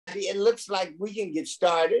It looks like we can get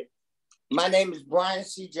started. My name is Brian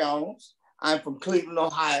C. Jones. I'm from Cleveland,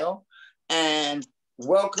 Ohio, and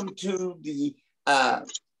welcome to the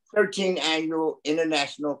 13th Annual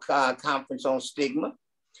International Conference on Stigma.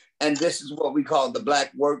 And this is what we call the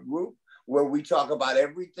Black Workgroup, where we talk about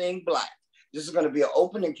everything Black. This is going to be an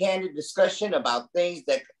open and candid discussion about things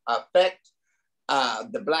that affect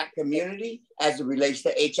the Black community as it relates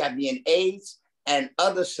to HIV and AIDS and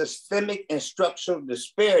other systemic and structural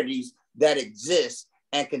disparities that exist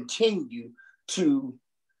and continue to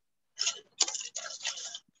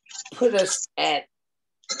put us at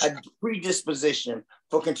a predisposition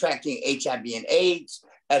for contracting HIV and AIDS,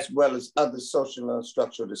 as well as other social and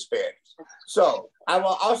structural disparities. So I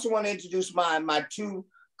will also want to introduce my two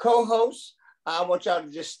co-hosts. I want y'all to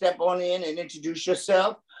just step on in and introduce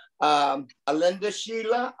yourself. Alinda,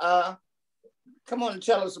 Sheila, come on and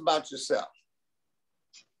tell us about yourself.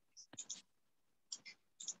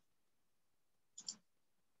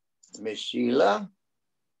 Miss Sheila.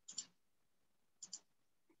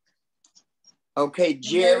 Okay,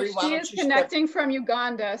 Jerry. She is connecting from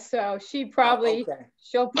Uganda, so she'll probably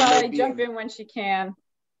jump in when she can.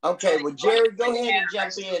 Okay, well, Jerry, go ahead and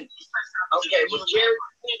jump in. Okay, well, Jerry,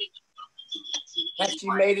 has she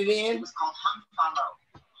made it in?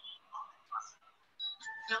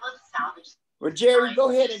 Well, Jerry, go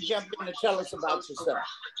ahead and jump in and tell us about yourself.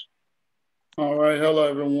 All right, hello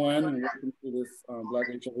everyone, and welcome to this Black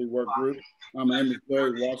HIV work group. My name is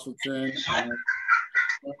Jerry Washington. I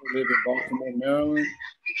live in Baltimore, Maryland.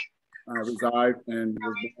 I reside and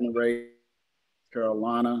was born and raised in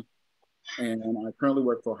Carolina, and I currently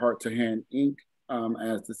work for Heart to Hand Inc.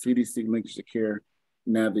 As the CDC Links to Care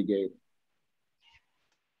Navigator.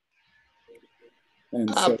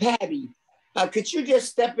 And so, Patty, could you just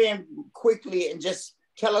step in quickly and just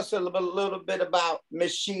tell us a little bit about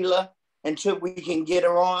Miss Sheila until we can get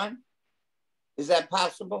her on? Is that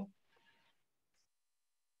possible?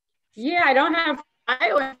 Yeah, I don't have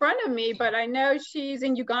bio in front of me, but I know she's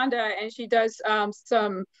in Uganda and she does a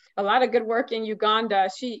lot of good work in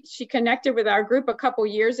Uganda. She connected with our group a couple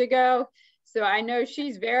years ago, so I know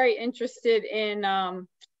she's very interested in.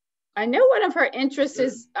 I know one of her interests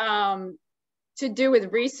is to do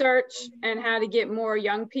with research and how to get more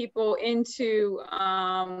young people into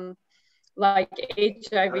like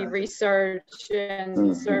HIV research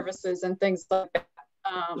and services and things like that.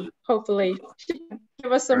 Hopefully she can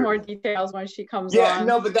give us some more details when she comes on. Yeah,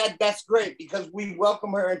 no, but that's great because we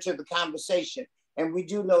welcome her into the conversation. And we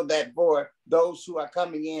do know that for those who are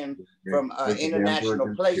coming in from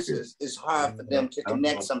international places, it's hard for them to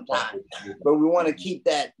connect sometimes. But we want to keep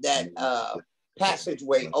that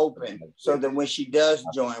passageway open so that when she does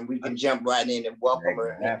join, we can jump right in and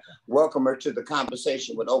welcome her to the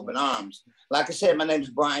conversation with open arms. Like I said, my name is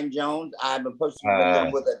Brian Jones. I'm a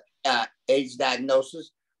person with an AIDS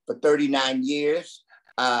diagnosis for 39 years.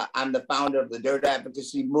 I'm the founder of the Dirt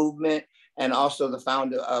Advocacy Movement and also the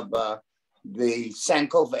founder of the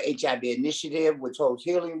Sankofa HIV Initiative, which holds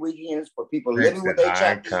healing weekends for people living with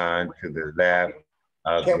HIV. Icon to the left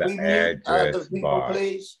of Can the we mute the people, bar.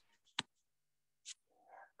 please?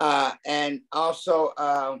 And also,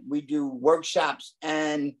 we do workshops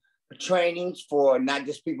and trainings for not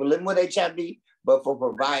just people living with HIV, but for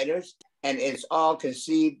providers. And it's all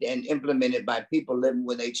conceived and implemented by people living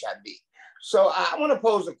with HIV. So I want to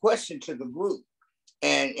pose a question to the group,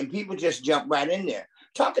 and people just jump right in there.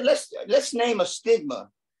 Let's name a stigma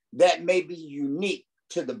that may be unique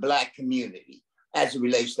to the Black community as it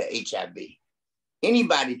relates to HIV.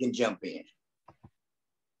 Anybody can jump in.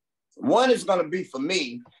 One is going to be for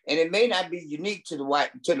me, and it may not be unique to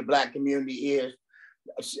the Black community, is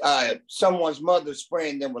someone's mother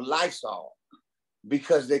spraying them with Lysol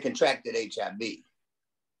because they contracted HIV.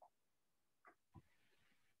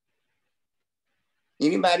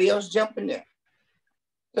 Anybody else jump in there?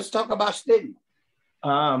 Let's talk about stigma.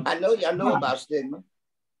 I know y'all know about stigma.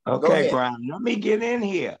 Okay, Brian, let me get in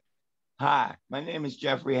here. Hi, my name is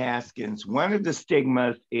Jeffrey Haskins. One of the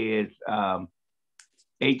stigmas is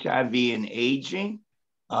HIV and aging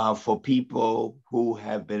for people who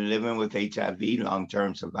have been living with HIV,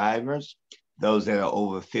 long-term survivors, those that are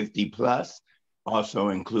over 50 plus, also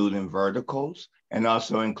including verticals, and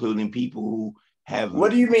also including people who have— What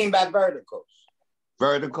do you mean by verticals?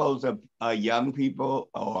 Verticals are young people,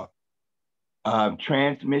 or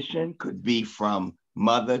transmission could be from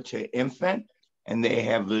mother to infant, and they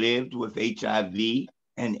have lived with HIV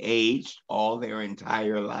and aged all their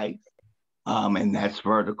entire life, and that's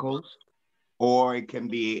verticals. Or it can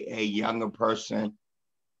be a younger person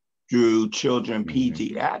through children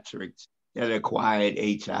pediatrics that acquired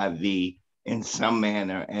HIV in some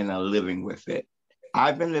manner and are living with it.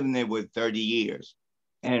 I've been living there with 30 years.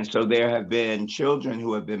 And so there have been children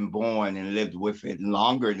who have been born and lived with it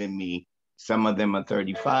longer than me. Some of them are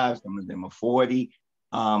 35, some of them are 40.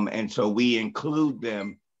 And so we include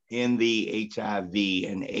them in the HIV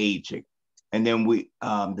and aging. And then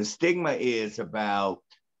the stigma is about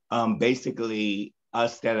basically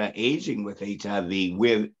us that are aging with HIV,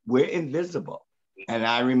 we're invisible. And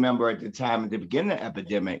I remember at the time at the beginning of the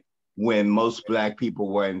epidemic, when most Black people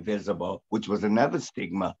were invisible, which was another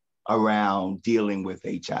stigma around dealing with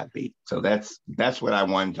HIV. So that's what I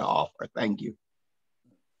wanted to offer. Thank you.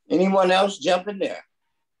 Anyone else jump in there?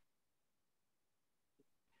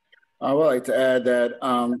 I would like to add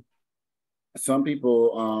that some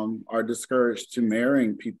people are discouraged to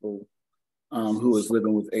marrying people who is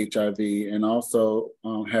living with HIV, and also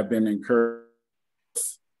have been encouraged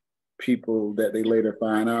people that they later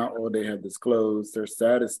find out or they have disclosed their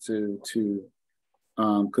status to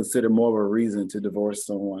consider more of a reason to divorce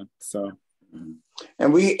someone. So,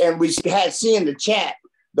 and we had seen in the chat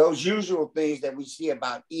those usual things that we see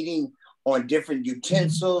about eating on different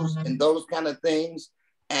utensils and those kind of things,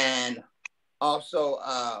 and also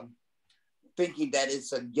thinking that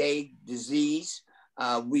it's a gay disease.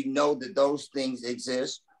 We know that those things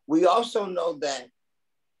exist. We also know that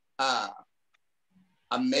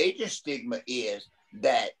a major stigma is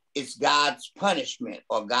that it's God's punishment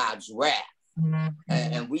or God's wrath.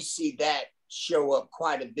 And we see that show up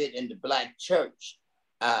quite a bit in the Black church,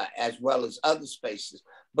 as well as other spaces.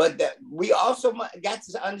 But that we also got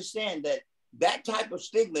to understand that that type of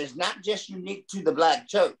stigma is not just unique to the Black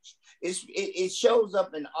church. It shows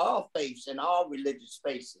up in all faiths and all religious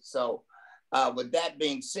spaces. So with that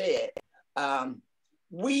being said,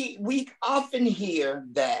 we often hear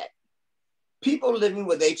that people living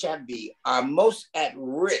with HIV are most at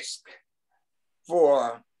risk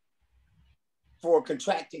for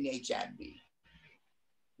contracting HIV.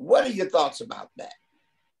 What are your thoughts about that?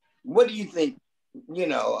 What do you think,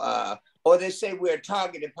 or they say we're a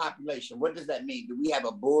targeted population. What does that mean? Do we have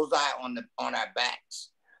a bullseye on our backs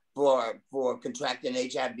for contracting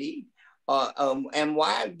HIV? And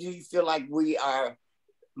why do you feel like we are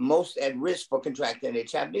most at risk for contracting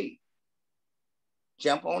HIV?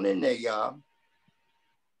 Jump on in there, y'all.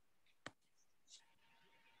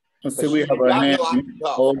 Let's see, we have a hand.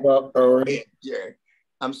 Olga Irwin. Jerry.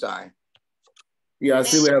 I'm sorry. Yeah, I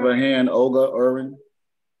see we have a hand. Olga Irwin.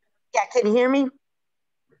 Yeah, can you hear me?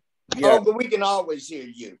 Yeah. Olga, we can always hear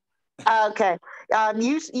you. Okay.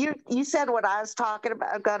 You said what I was talking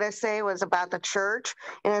about, gonna say was about the church,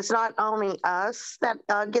 and it's not only us that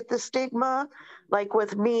get the stigma. Like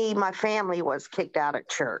with me, my family was kicked out of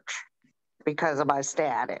church because of my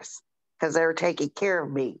status, because they were taking care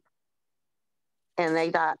of me.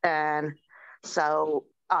 And so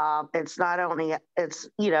it's not only, it's,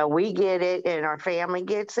 we get it and our family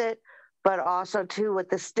gets it, but also too with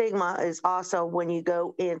the stigma is also when you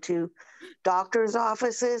go into doctor's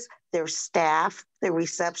offices, their staff, the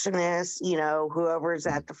receptionists, whoever's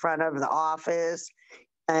at the front of the office,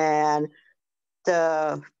 and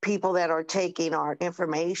the people that are taking our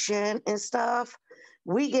information and stuff,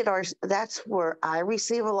 that's where I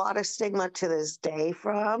receive a lot of stigma to this day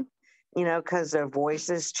from. Because their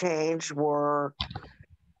voices change, body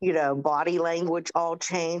language all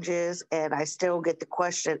changes. And I still get the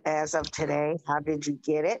question as of today, how did you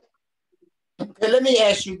get it? Okay, let me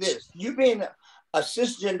ask you this. You being a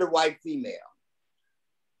cisgender white female,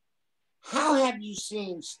 how have you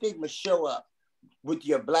seen stigma show up with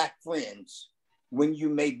your Black friends when you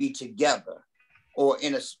may be together or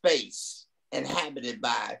in a space inhabited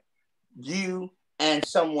by you and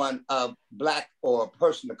someone of Black or a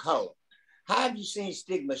person of color? How have you seen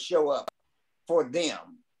stigma show up for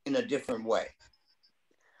them in a different way?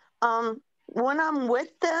 When I'm with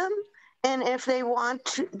them, and if they want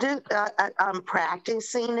to do, I'm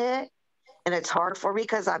practicing it, and it's hard for me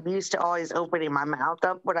because I'm used to always opening my mouth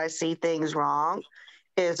up when I see things wrong,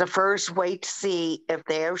 is the first way to see if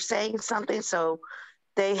they're saying something so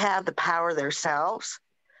they have the power themselves.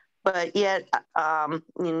 But yet, I've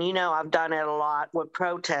done it a lot with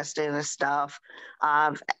protesting and stuff.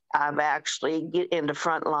 I've actually get in the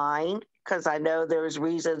front line because I know there's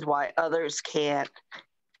reasons why others can't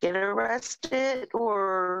get arrested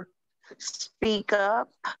or speak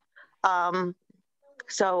up.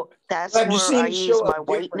 So that's where I use my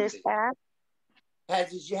whiteness at.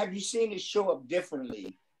 Have you seen it show up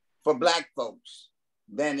differently for Black folks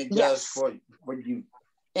than it does for you?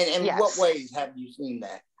 And in what ways have you seen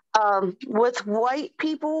that? With white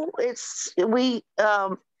people,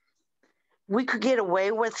 we could get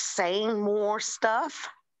away with saying more stuff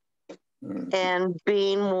and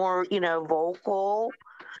being more, vocal.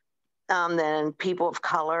 than people of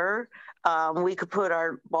color. We could put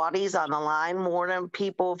our bodies on the line more than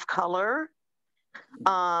people of color.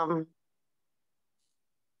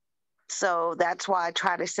 So that's why I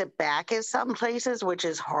try to sit back in some places, which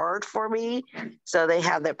is hard for me. So they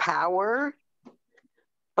have the power,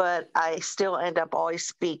 but I still end up always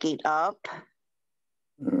speaking up.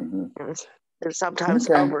 And sometimes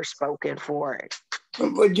overspoken for it.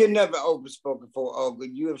 But you're never overspoken for, Olga.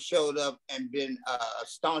 You have showed up and been a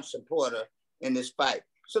staunch supporter in this fight.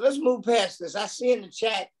 So let's move past this. I see in the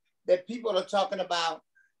chat that people are talking about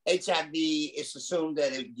HIV. It's assumed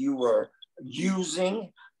that if you were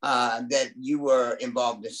using, that you were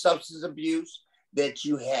involved in substance abuse, that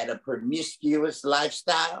you had a promiscuous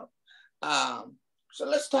lifestyle. So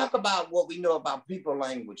let's talk about what we know about people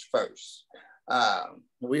language first.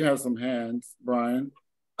 We have some hands, Brian.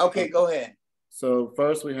 Okay, go ahead. So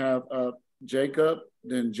first we have Jacob,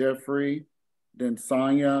 then Jeffrey, then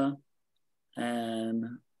Sonia, and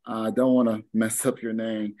I don't want to mess up your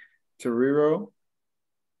name, Tariro.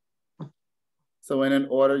 So in an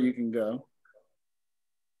order, you can go.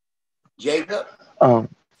 Jacob?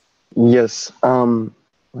 Yes. Let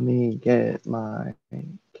me get my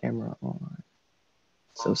camera on.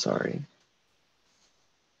 So sorry.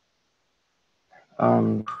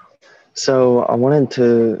 So I wanted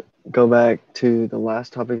to go back to the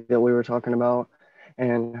last topic that we were talking about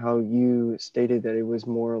and how you stated that it was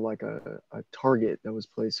more like a target that was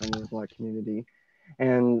placed on the Black community.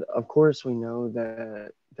 And of course, we know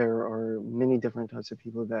that there are many different types of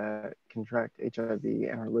people that contract HIV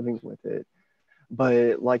and are living with it.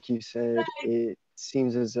 But like you said, it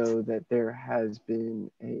seems as though that there has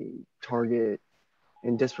been a target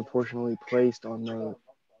and disproportionately placed on the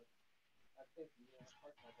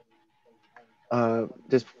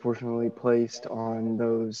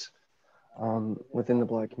those within the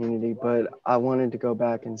Black community. But I wanted to go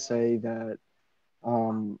back and say that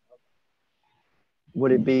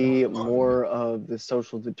would it be more of the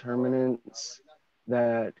social determinants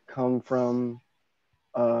that come from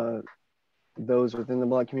those within the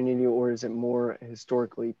Black community, or is it more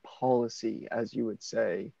historically policy, as you would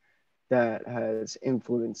say, that has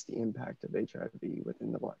influenced the impact of HIV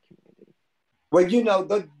within the Black community? Well, you know,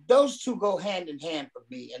 those two go hand in hand for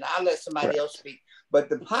me, and I'll let somebody else speak. But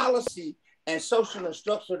the policy and social and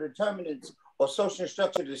structural determinants or social and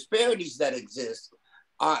structural disparities that exist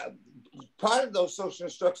are part of those social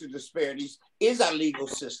and structural disparities is our legal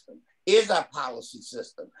system, is our policy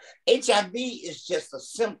system. HIV is just a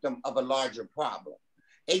symptom of a larger problem.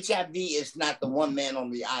 HIV is not the one man on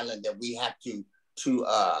the island that we have to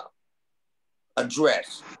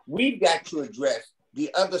address. We've got to address the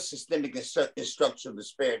other systemic and structural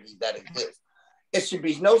disparities that exist. It should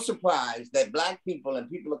be no surprise that Black people and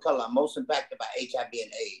people of color are most impacted by HIV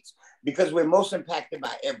and AIDS because we're most impacted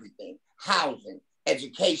by everything: housing,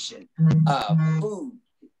 education, food,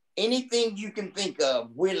 anything you can think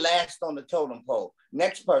of. We're last on the totem pole.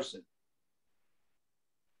 Next person.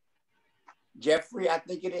 Jeffrey, I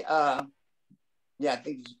think it is. Yeah, I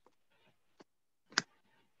think it's.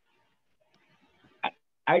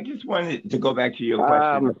 I just wanted to go back to your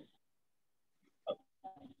question.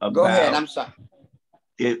 Go ahead, I'm sorry.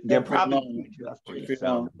 They're probably Jeffrey,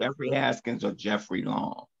 so Jeffrey Haskins or Jeffrey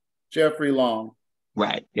Long. Jeffrey Long.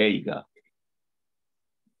 Right, there you go.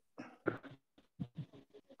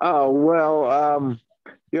 Oh, well,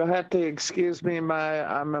 you'll have to excuse me.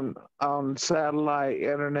 I'm on satellite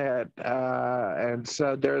internet, and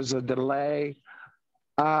so there's a delay.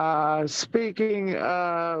 Speaking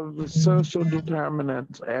of social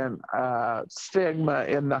determinants and stigma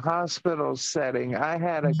in the hospital setting, I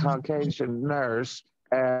had a Caucasian nurse,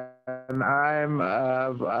 and I'm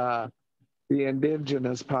of the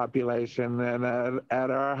indigenous population, and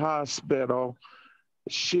at our hospital,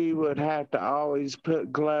 she would have to always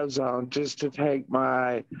put gloves on just to take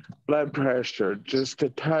my blood pressure, just to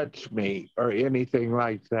touch me or anything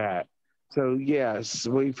like that. So yes,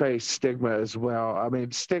 we face stigma as well. I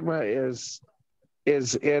mean, stigma is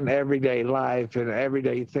in everyday life and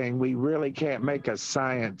everyday thing. We really can't make a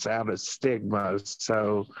science out of stigma.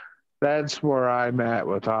 So that's where I'm at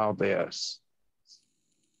with all this.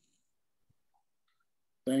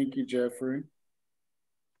 Thank you, Jeffrey.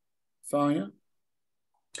 Sonia?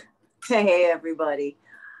 Hey, everybody.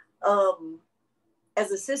 As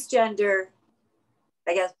a cisgender,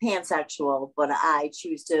 I guess pansexual, but I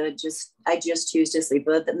just choose to sleep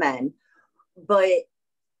with the men. But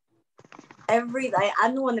I'm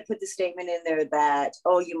the one that put the statement in there that,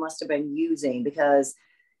 oh, you must have been using, because,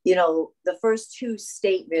 you know, the first two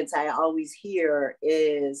statements I always hear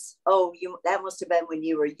is, oh, that must have been when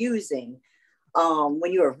you were using,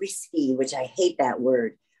 when you were risky, which I hate that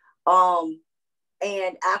word.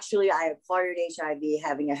 And actually, I acquired HIV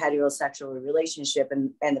having a heterosexual relationship,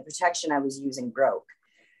 and the protection I was using broke.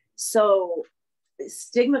 So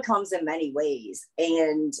stigma comes in many ways.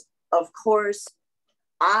 And of course,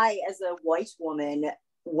 I, as a white woman,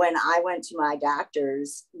 when I went to my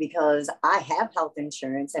doctors, because I have health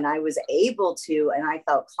insurance and I was able to, and I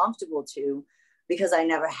felt comfortable to, because I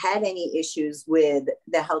never had any issues with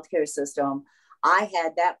the healthcare system, I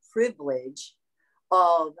had that privilege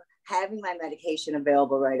of having my medication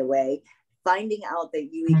available right away, finding out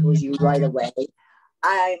that U equals U right away.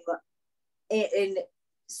 And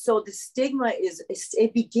so the stigma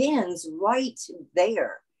it begins right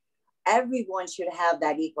there. Everyone should have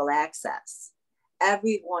that equal access.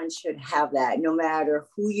 Everyone should have that, no matter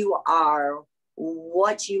who you are,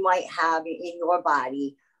 what you might have in your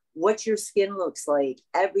body, what your skin looks like.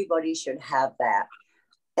 Everybody should have that.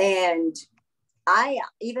 And I,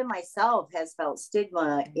 even myself, has felt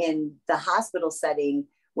stigma in the hospital setting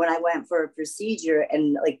when I went for a procedure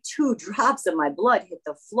and like 2 drops of my blood hit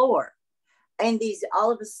the floor. And these,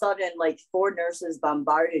 all of a sudden, like 4 nurses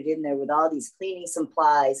bombarded in there with all these cleaning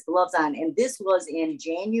supplies, gloves on. And this was in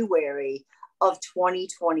January of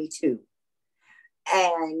 2022.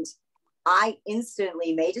 And I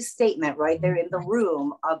instantly made a statement right there in the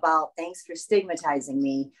room about thanks for stigmatizing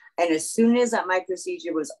me. And as soon as my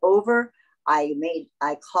procedure was over, I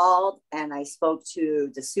called and I spoke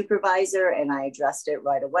to the supervisor and I addressed it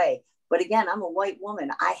right away. But again, I'm a white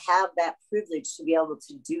woman. I have that privilege to be able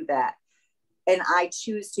to do that. And I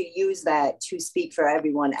choose to use that to speak for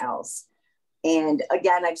everyone else. And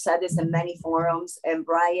again, I've said this in many forums, and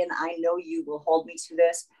Brian, I know you will hold me to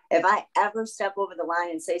this. If I ever step over the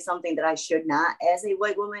line and say something that I should not as a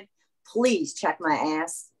white woman, please check my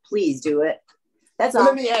ass. Please do it. That's all.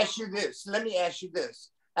 Let me ask you this.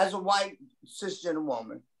 As a white cisgender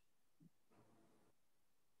woman,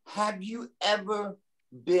 have you ever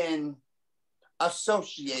been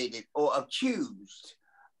associated or accused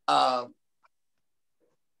of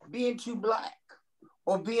being too Black,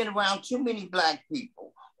 or being around too many Black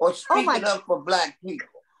people, or speaking up for Black people,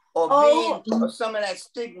 or being some of that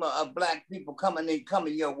stigma of Black people coming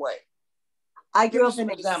your way? I grew up some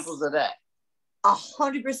examples of that.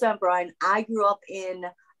 100%, Brian. I grew up in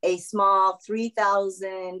a small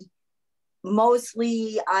 3,000,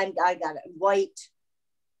 mostly I got white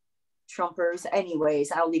Trumpers.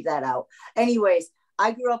 Anyways, I'll leave that out. Anyways,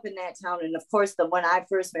 I grew up in that town. And of course, when I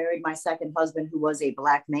first married my second husband, who was a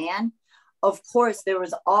Black man, of course, there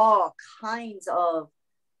was all kinds of,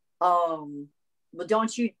 but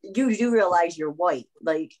don't you do realize you're white?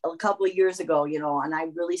 Like a couple of years ago, you know, and I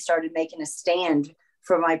really started making a stand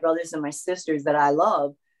for my brothers and my sisters that I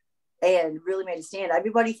love, and really made a stand.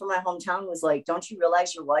 Everybody from my hometown was like, don't you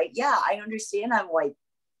realize you're white? Yeah, I understand I'm white,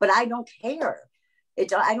 but I don't care.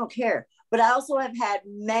 I don't care. But I also have had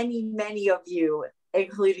many of you,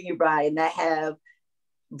 including you, Brian, that have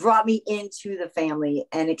brought me into the family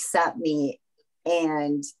and accept me.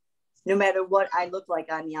 And no matter what I look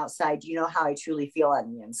like on the outside, you know how I truly feel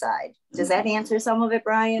on the inside. Does that answer some of it,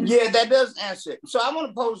 Brian? Yeah, that does answer it. So I want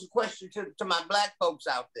to pose a question to my Black folks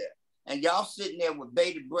out there, and y'all sitting there with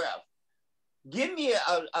bated breath. Give me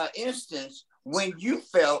an instance when you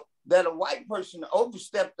felt that a white person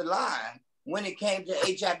overstepped the line when it came to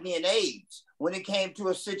HIV and AIDS, when it came to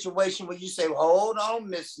a situation where you say, hold on,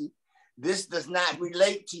 Missy, this does not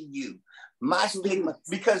relate to you. My stigma,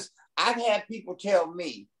 because I've had people tell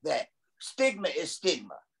me that stigma is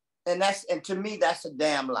stigma. And to me, that's a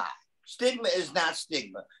damn lie. Stigma is not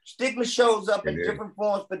stigma. Stigma shows up in different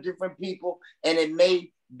forms for different people, and it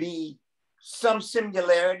may be some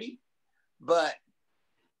similarity, but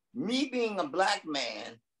me being a Black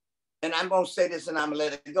man, and I'm gonna say this and I'm gonna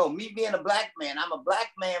let it go. Me being a Black man, I'm a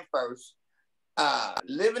Black man first,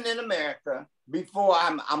 living in America before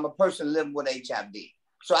I'm a person living with HIV.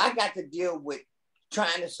 So I got to deal with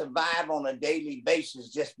trying to survive on a daily basis,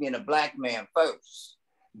 just being a Black man first.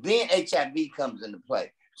 Then HIV comes into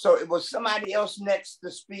play. So it was somebody else next to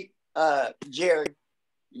speak, Jerry.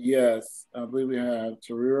 Yes, I believe we have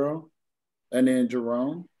Tariro and then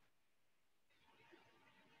Jerome.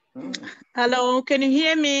 Hello, can you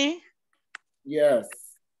hear me? Yes.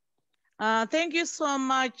 Thank you so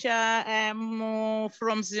much. I'm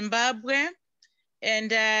from Zimbabwe,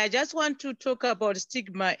 and I just want to talk about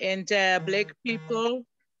stigma and Black people,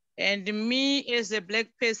 and me as a Black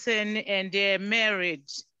person and married.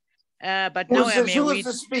 But now I'm a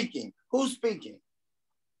Who's speaking? Who's speaking?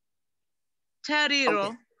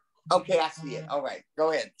 Tariro. Okay, I see it. All right,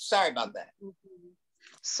 go ahead. Sorry about that.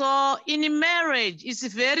 So in marriage, it's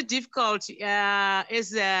very difficult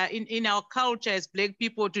in our culture as Black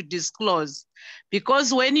people to disclose,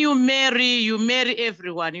 because when you marry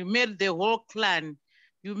everyone, you marry the whole clan,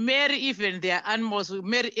 you marry even their animals, you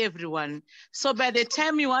marry everyone. So by the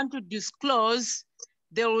time you want to disclose,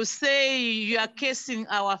 they will say you are casing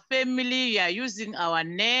our family, you are using our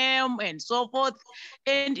name and so forth,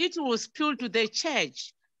 and it will spill to the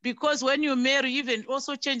church. Because when you marry, even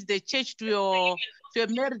also change the church to your to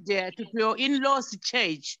your in-laws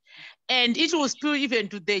church, and it will spill even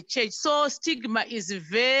to the church. So stigma is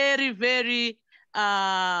very, very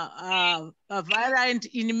violent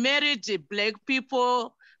in married Black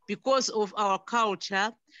people because of our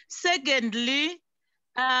culture. Secondly,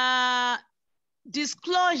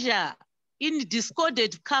 disclosure in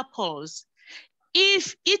discorded couples.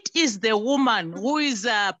 If it is the woman who is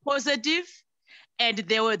positive and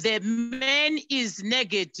the man is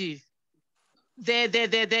negative,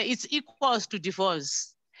 it's equals to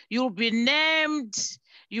divorce. You'll be named,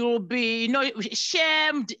 you'll be,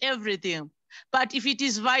 shamed, everything. But if it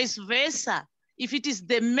is vice versa, if it is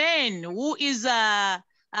the man who is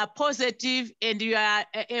positive and you are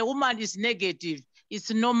a woman is negative,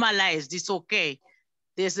 it's normalized, it's okay.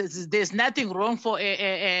 There's nothing wrong for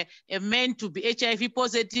a man to be HIV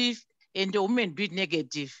positive and a woman be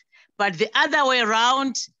negative. But the other way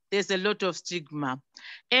around, there's a lot of stigma.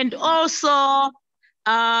 And also,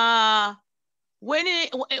 from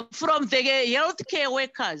the healthcare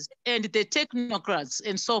workers and the technocrats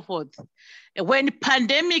and so forth, when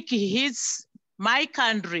pandemic hits my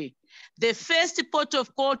country, the first port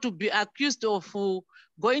of call to be accused of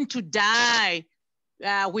going to die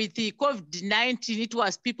with the COVID-19, it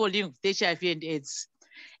was people living with HIV and AIDS.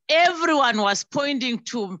 Everyone was pointing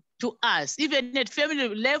to us, even at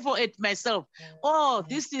family level, at myself. Oh,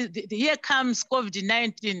 here comes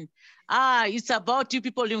COVID-19. It's about you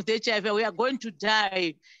people living with HIV. We are going to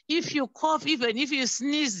die. If you cough, even if you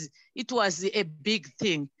sneeze, it was a big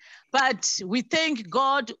thing. But we thank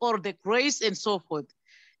God for the grace and so forth.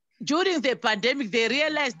 During the pandemic, they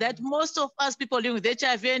realized that most of us people living with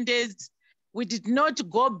HIV and AIDS, we did not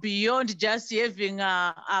go beyond just having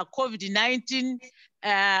COVID-19.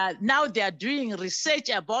 Now they are doing research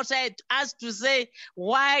about it, as to say,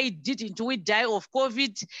 why didn't we die of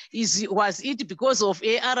COVID? Was it because of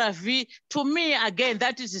ARV? To me, again,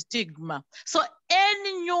 that is a stigma. So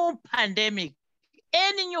any new pandemic,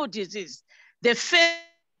 any new disease, the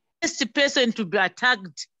first person to be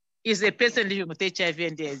attacked is a person living with HIV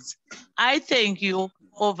and AIDS. I thank you.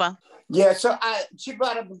 Over. Yeah, so she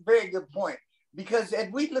brought up a very good point, because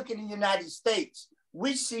as we look in the United States,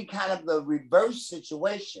 we see kind of the reverse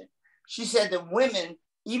situation. She said that women,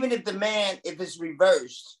 even if it's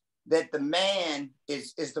reversed, that the man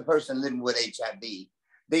is the person living with HIV,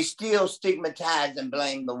 they still stigmatize and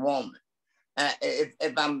blame the woman. If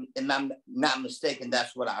I'm not mistaken,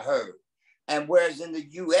 that's what I heard. And whereas in the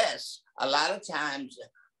US, a lot of times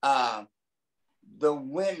the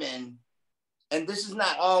women, and this is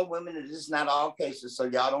not all women, and this is not all cases, so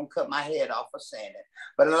y'all don't cut my head off for saying it.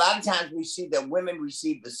 But a lot of times we see that women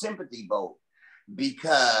receive the sympathy vote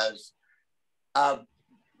because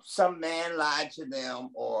some man lied to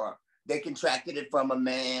them, or they contracted it from a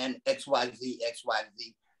man, XYZ,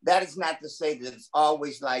 XYZ. That is not to say that it's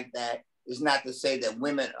always like that. It's not to say that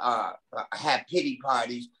women have pity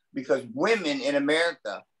parties, because women in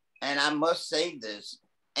America, and I must say this,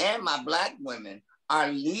 and my Black women are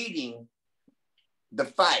leading the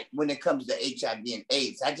fight when it comes to HIV and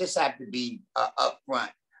AIDS. I just have to be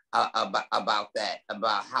upfront about that,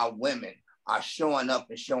 about how women are showing up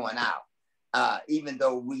and showing out, even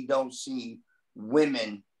though we don't see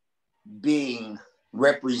women being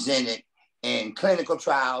represented in clinical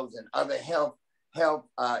trials and other health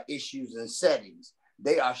issues and settings.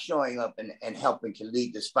 They are showing up and helping to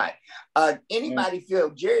lead this fight. Anybody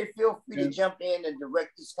Jerry, feel free to jump in and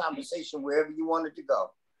direct this conversation wherever you want it to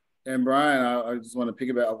go. And Brian, I just want to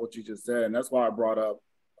piggyback on what you just said, and that's why I brought up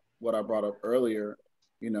what I brought up earlier.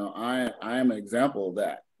 I am an example of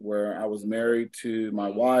that, where I was married to my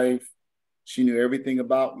wife. She knew everything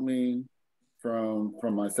about me, from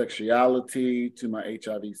my sexuality to my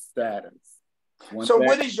HIV status.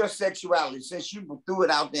 What is your sexuality, since you threw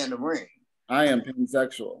it out there in the ring? I am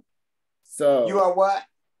pansexual. So you are what?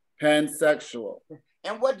 Pansexual.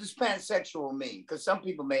 And what does pansexual mean? Because some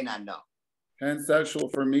people may not know.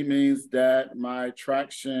 Pansexual for me means that my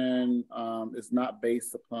attraction is not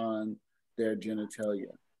based upon their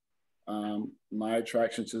genitalia. My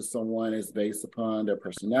attraction to someone is based upon their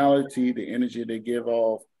personality, the energy they give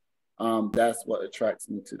off. That's what attracts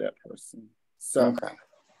me to that person. So, okay.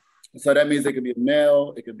 So that means it could be a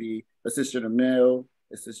male, it could be a cisgender male,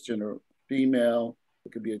 a cisgender female,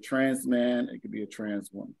 it could be a trans man, it could be a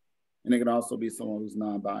trans woman. And it can also be someone who's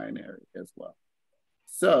non-binary as well.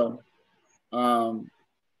 So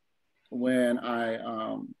when I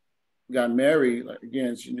got married, like,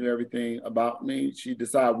 again, she knew everything about me. She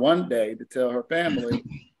decided one day to tell her family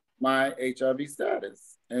my HIV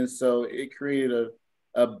status. And so it created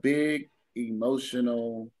a big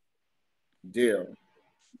emotional deal.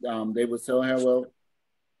 They would tell her, well,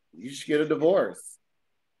 you should get a divorce.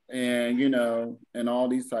 And, you know, and all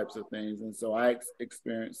these types of things. And so I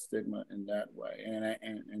experienced stigma in that way.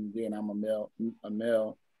 And then I'm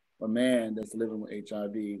a man that's living with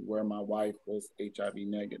HIV, where my wife was HIV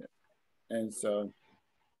negative. And so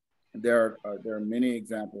there are many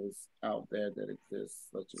examples out there that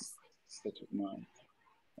exist, such as mine.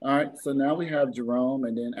 All right, so now we have Jerome,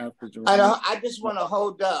 and then after Jerome. I just want to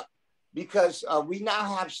hold up because we now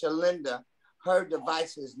have Shalinda. Her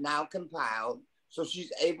device is now compiled, so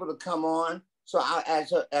she's able to come on. So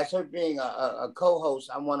as her being a co-host,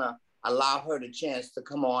 I want to allow her the chance to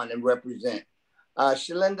come on and represent.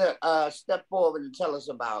 Shalinda, step forward and tell us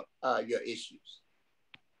about your issues.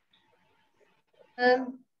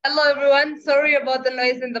 Hello, everyone. Sorry about the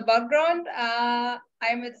noise in the background.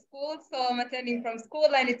 I'm at school, so I'm attending from school,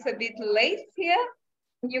 and it's a bit late here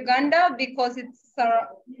in Uganda because it's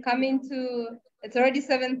already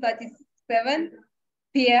 7:37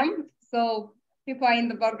 p.m. So people are in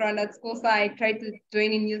the background at school, so I try to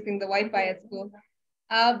join in using the Wi-Fi at school.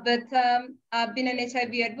 But I've been an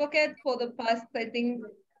HIV advocate for the past, I think,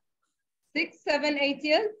 6, 7, 8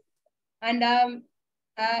 years. And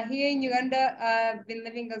here in Uganda, I've been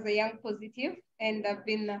living as a young positive, and I've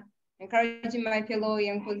been encouraging my fellow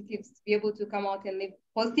young positives to be able to come out and live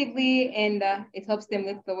positively, and it helps them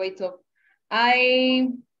lift the weight off. I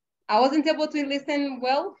wasn't able to listen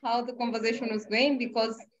well how the conversation was going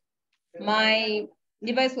because my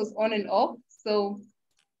device was on and off. So,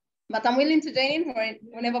 but I'm willing to join in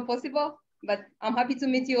whenever possible. But I'm happy to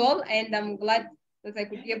meet you all, and I'm glad that I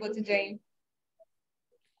could be able to join.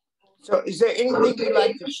 So is there anything you'd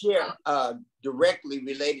like to share directly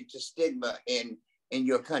related to stigma in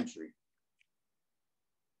your country?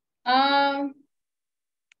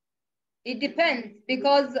 It depends,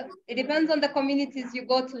 because it depends on the communities you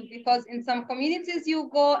go to, because in some communities you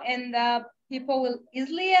go and people will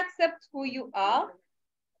easily accept who you are.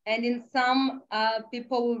 And in some,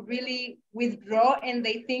 people will really withdraw and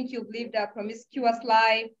they think you've lived a promiscuous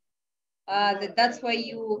life. That's why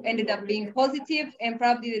you ended up being positive, and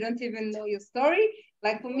probably they don't even know your story.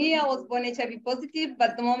 Like for me, I was born HIV positive,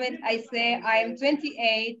 but the moment I say I am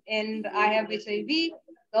 28 and I have HIV, the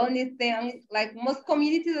only thing, like most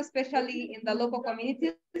communities, especially in the local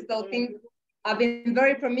communities, they'll think I've been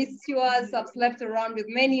very promiscuous, I've slept around with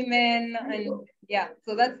many men, and yeah,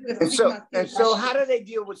 so that's the stigma. And so how do they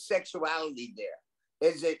deal with sexuality there?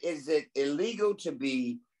 Is it illegal to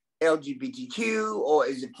be LGBTQ, or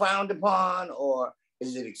is it frowned upon, or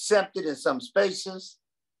is it accepted in some spaces?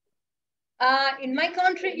 In my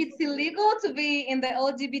country, it's illegal to be in the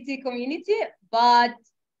LGBT community, but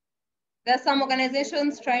there are some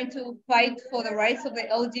organizations trying to fight for the rights of the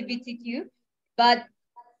LGBTQ, but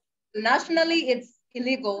nationally, it's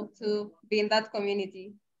illegal to be in that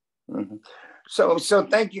community. Mm-hmm. So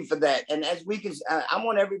thank you for that. And as we can, I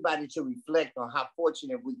want everybody to reflect on how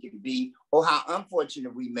fortunate we can be, or how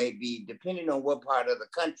unfortunate we may be, depending on what part of the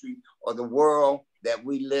country or the world that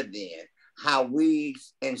we live in. How we,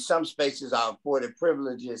 in some spaces, are afforded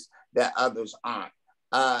privileges that others aren't.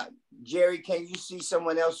 Jerry, can you see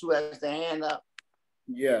someone else who has their hand up?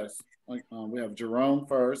 Yes, we have Jerome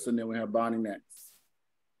first, and then we have Bonnie next.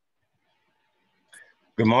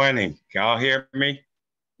 Good morning. Can y'all hear me?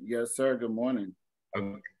 Yes, sir. Good morning.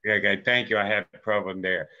 Okay, thank you. I had a problem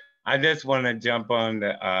there. I just want to jump on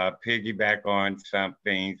the piggyback on some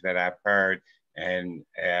things that I've heard and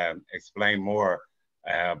explain more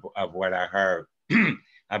of what I heard.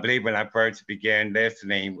 I believe when I first began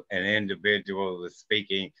listening, an individual was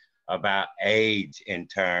speaking about age in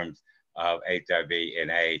terms of HIV and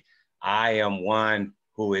AIDS. I am one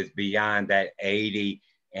who is beyond that 80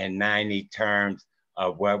 and 90 terms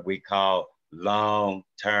of what we call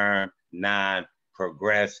long-term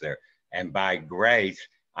non-progressor. And by grace,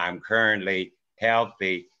 I'm currently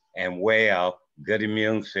healthy and well, good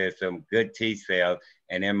immune system, good T cells,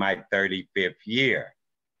 and in my 35th year.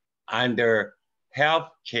 Under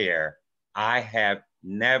healthcare, I have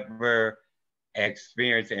never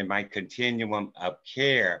experienced in my continuum of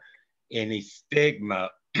care any stigma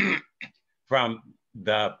from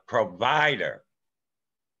the provider.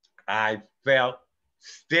 I felt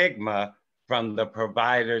stigma from the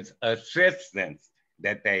provider's assistance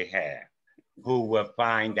that they have. who will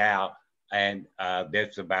find out and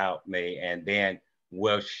this about me, and then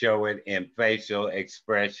will show it in facial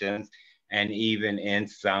expressions and even in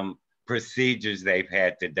some procedures they've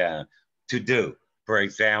had to do. For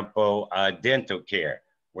example, dental care,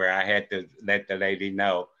 where I had to let the lady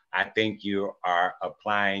know, I think you are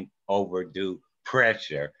applying overdue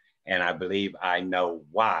pressure, and I believe I know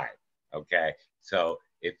why, okay? So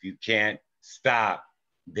if you can't stop,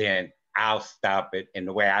 then I'll stop it, and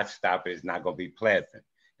the way I stop it is not gonna be pleasant.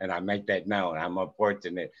 And I make that known. I'm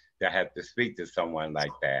unfortunate to have to speak to someone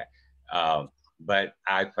like that. But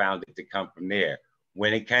I found it to come from there.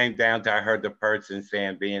 When it came down to, I heard the person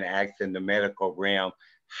saying, being asked in the medical realm,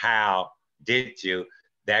 how did you?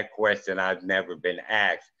 That question I've never been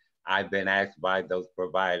asked. I've been asked by those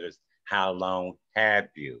providers, how long have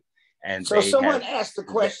you? And so someone asked the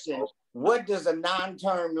question, what does a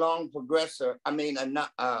non-term long progressor, I mean,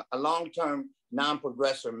 a long-term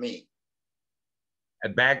non-progressor mean?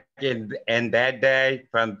 Back in that day,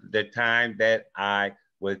 from the time that I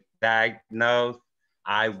was diagnosed,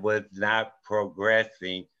 I was not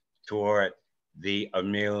progressing toward the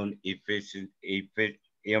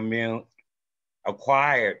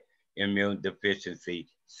acquired immune deficiency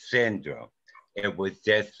syndrome. It was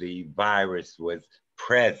just the virus was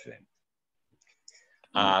present.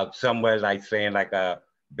 Somewhere like saying like a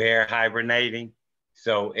bear hibernating.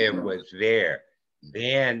 So it was there.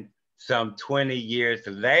 Then some 20 years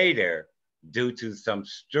later, due to some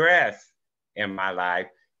stress in my life,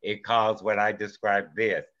 it caused what I described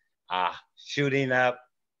this, shooting up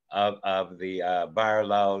of the viral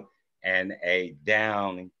load and a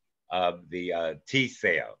downing of the T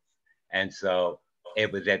cells. And so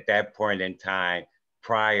it was at that point in time,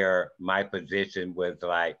 prior, my position was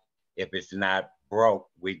like, if it's not broke,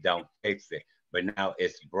 we don't fix it. But now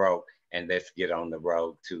it's broke, and let's get on the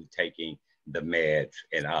road to taking the meds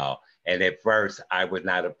and all. And at first, I was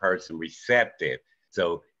not a person receptive.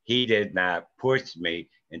 So he did not push me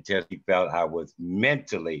until he felt I was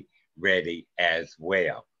mentally ready as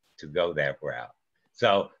well to go that route.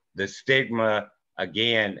 So the stigma,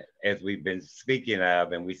 again, as we've been speaking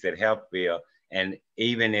of, and we said health field, and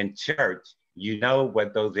even in church, you know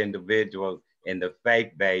what those individuals in the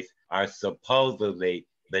faith base are supposedly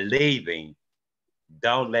believing.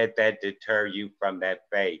 Don't let that deter you from that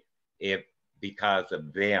faith if because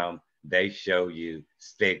of them, they show you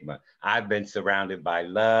stigma. I've been surrounded by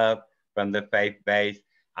love from the faith base.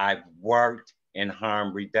 I've worked in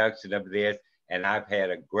harm reduction of this, and I've had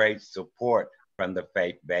a great support from the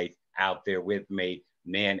faith base out there with me,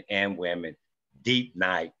 men and women, deep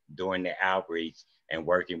night during the outreach and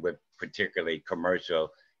working with particularly commercial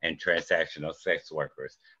and transactional sex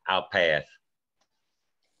workers. I'll pass.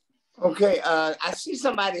 Okay, I see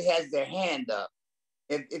somebody has their hand up.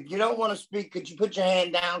 If you don't want to speak, could you put your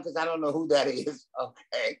hand down? Because I don't know who that is.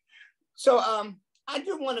 Okay. So I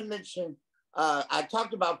do want to mention, I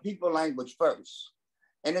talked about people language first.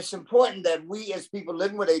 And it's important that we as people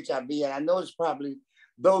living with HIV, and I know it's probably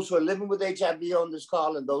those who are living with HIV on this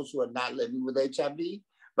call and those who are not living with HIV,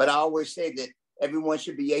 but I always say that everyone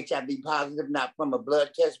should be HIV positive, not from a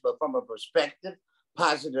blood test, but from a perspective,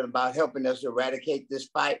 positive about helping us eradicate this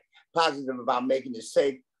fight, positive about making it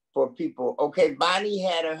safe for people. Okay, Bonnie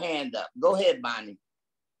had her hand up. Go ahead, Bonnie.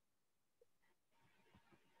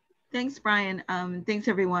 Thanks, Brian. Thanks,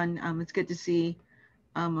 everyone. It's good to see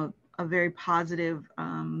a very positive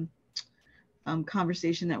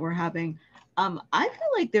conversation that we're having. I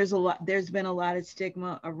feel like there's been a lot of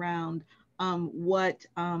stigma around what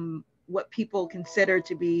people consider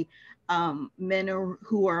to be men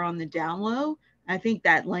who are on the down low. I think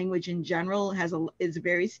that language in general is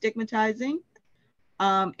very stigmatizing.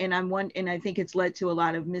 And I think it's led to a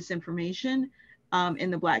lot of misinformation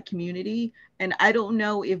in the Black community. And I don't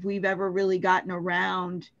know if we've ever really gotten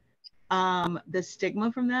around the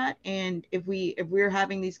stigma from that. And if we're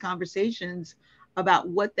having these conversations about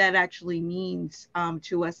what that actually means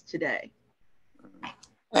to us today.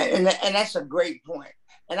 And that's a great point.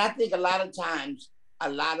 And I think a lot of times,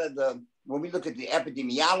 when we look at the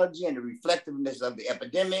epidemiology and the reflectiveness of the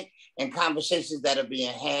epidemic and conversations that are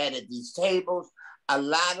being had at these tables, a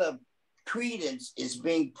lot of credence is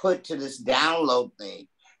being put to this download thing.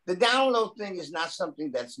 The download thing is not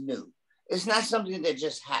something that's new. It's not something that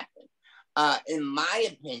just happened. In my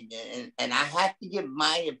opinion, and I have to give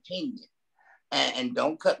my opinion, and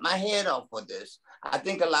don't cut my head off for this, I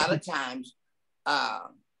think a lot of times,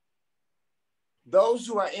 those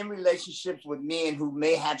who are in relationships with men who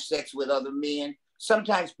may have sex with other men,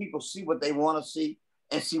 sometimes people see what they want to see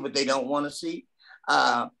and see what they don't want to see.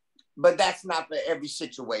 But that's not for every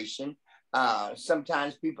situation.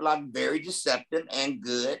 Sometimes people are very deceptive and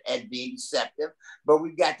good at being deceptive, but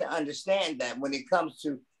we've got to understand that when it comes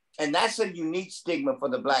to, and that's a unique stigma for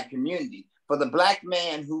the Black community. For the Black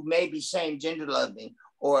man who may be same gender loving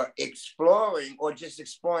or exploring or just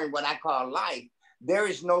exploring what I call life, there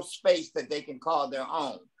is no space that they can call their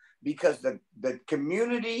own because the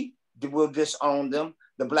community will disown them.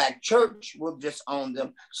 The Black church will disown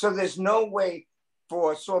them. So there's no way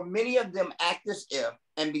for, so many of them act as if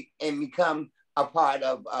and become a part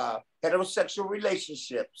of heterosexual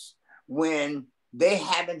relationships when they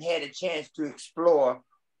haven't had a chance to explore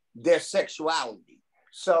their sexuality.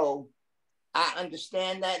 So I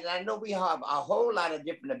understand that. And I know we have a whole lot of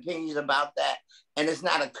different opinions about that. And it's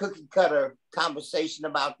not a cookie cutter conversation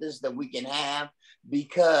about this that we can have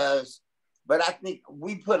because, but I think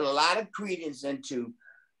we put a lot of credence into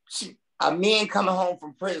men coming home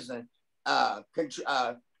from prison,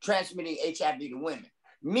 transmitting HIV to women.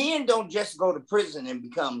 Men don't just go to prison and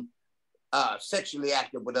become sexually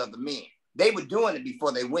active with other men. They were doing it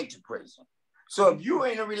before they went to prison. So if you were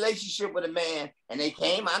in a relationship with a man and they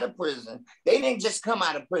came out of prison, they didn't just come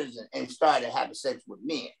out of prison and started having sex with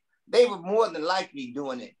men. They were more than likely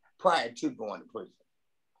doing it prior to going to prison.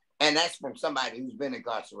 And that's from somebody who's been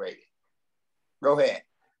incarcerated. Go ahead.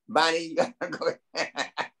 Bonnie, go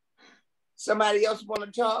ahead. Somebody else want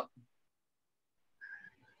to talk?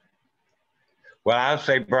 Well, I'll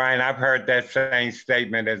say, Brian, I've heard that same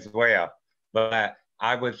statement as well, but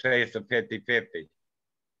I would say it's a 50-50.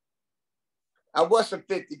 What's a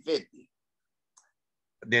 50-50?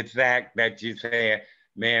 The fact that you said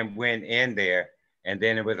men went in there and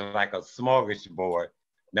then it was like a smorgasbord.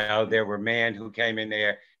 Now there were men who came in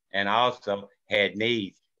there and also had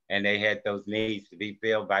needs, and they had those needs to be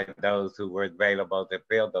filled by those who were available to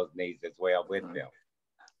fill those needs as well with them.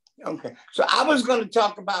 Okay, so I was going to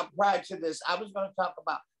talk about, prior to this, I was going to talk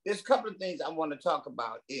about, there's a couple of things I want to talk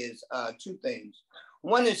about is two things.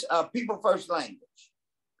 One is people first language,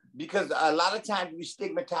 because a lot of times we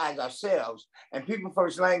stigmatize ourselves, and people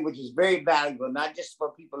first language is very valuable, not just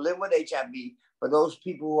for people living with HIV, but those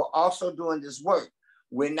people who are also doing this work.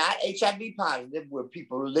 We're not HIV positive, we're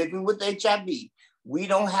people living with HIV. We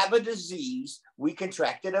don't have a disease, we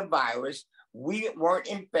contracted a virus, we weren't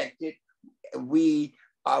infected, we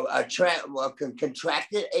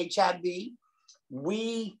contracted HIV.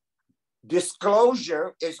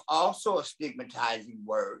 Disclosure is also a stigmatizing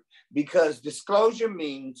word because disclosure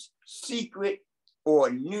means secret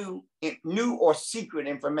or new or secret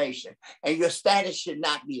information. And your status should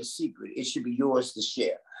not be a secret. It should be yours to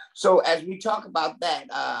share. So as we talk about that,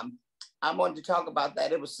 I wanted to talk about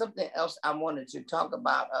that. It was something else I wanted to talk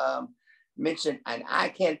about, mention, and I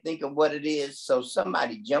can't think of what it is. So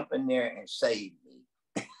somebody jump in there and save me.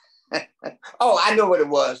 Oh, I know what it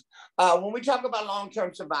was. When we talk about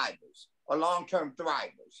long-term survivors or long-term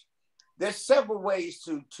thrivers, there's several ways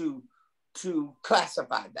to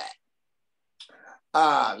classify that.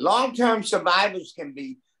 Long-term survivors can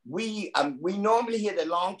be, we normally hear that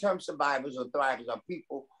long-term survivors or thrivers are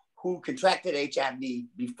people who contracted HIV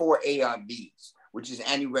before ARVs, which is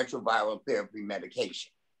antiretroviral therapy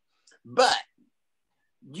medication. But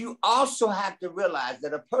you also have to realize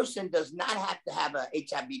that a person does not have to have an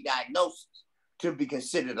HIV diagnosis to be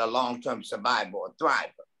considered a long-term survivor or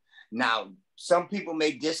thriver. Now, some people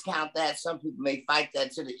may discount that, some people may fight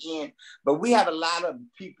that to the end, but we have a lot of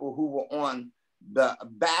people who were on the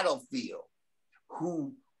battlefield,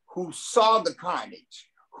 who saw the carnage,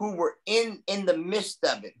 who were in the midst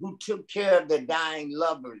of it, who took care of their dying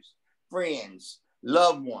lovers, friends,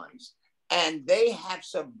 loved ones. And they have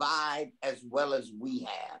survived as well as we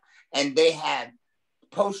have. And they have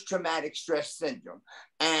post-traumatic stress syndrome.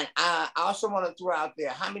 And I also want to throw out there,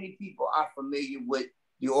 how many people are familiar with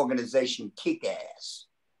the organization Kick-Ass?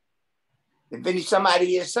 If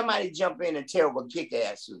somebody jump in and tell what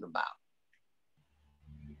Kick-Ass is about.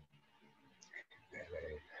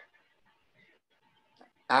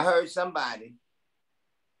 I heard somebody.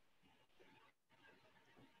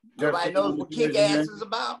 Nobody knows what Kick-Ass is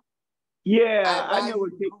about? Yeah, I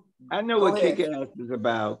know what Kick-Ass is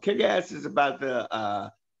about. Kick-Ass is about the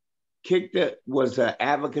was an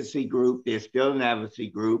advocacy group. They're still an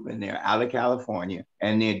advocacy group, and they're out of California,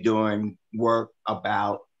 and they're doing work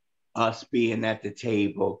about us being at the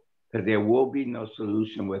table, because there will be no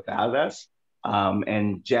solution without us.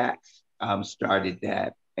 And Jax started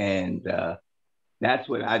that, and that's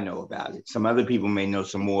what I know about it. Some other people may know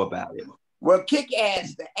some more about it. Well,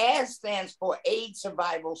 Kick-Ass, the ass stands for AIDS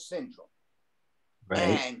Survival Syndrome.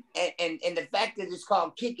 Right. And the fact that it's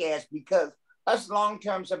called Kick-Ass because us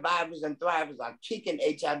long-term survivors and thrivers are kicking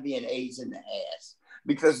HIV and AIDS in the ass.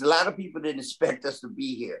 because a lot of people didn't expect us to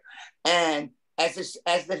be here. And as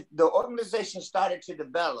the organization started to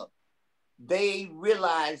develop, they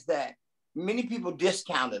realized that many people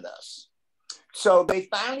discounted us. So they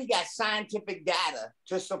finally got scientific data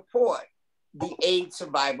to support the AIDS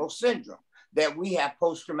survival syndrome, that we have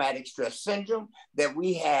post-traumatic stress syndrome, that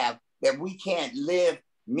we can't live.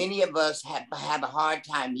 Many of us have a hard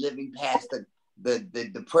time living past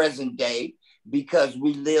the present day because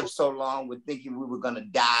we lived so long with thinking we were going to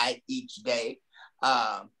die each day.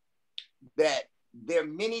 That there are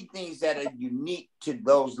many things that are unique to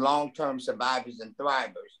those long-term survivors and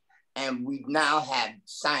thrivers. And we now have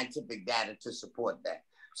scientific data to support that.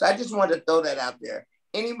 So I just wanted to throw that out there.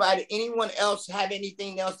 Anyone else have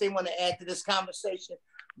anything else they want to add to this conversation?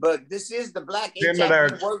 But this is the Black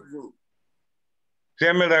HIV Work Group.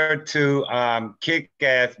 Similar to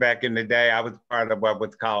Kick-Ass back in the day, I was part of what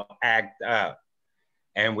was called ACT UP.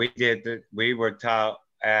 And we were taught,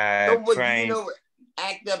 so what, trained. Do you know what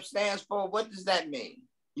ACT UP stands for? What does that mean?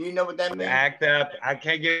 You know what that means? ACT UP, I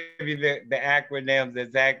can't give you the acronyms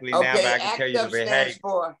exactly now, but I can tell you the behavior. ACT UP stands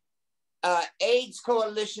for AIDS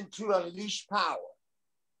Coalition to Unleash Power.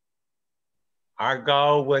 Our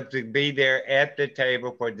goal was to be there at the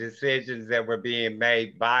table for decisions that were being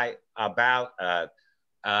made about us,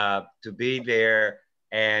 to be there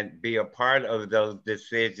and be a part of those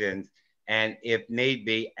decisions, and if need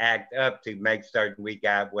be, act up to make certain we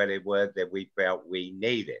got what it was that we felt we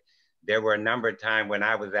needed. There were a number of times when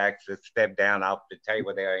I was asked to step down off the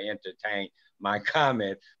table there and entertain my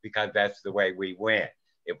comments because that's the way we went.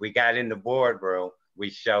 If we got in the boardroom, we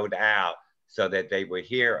showed out so that they would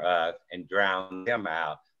hear us and drown them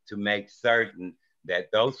out to make certain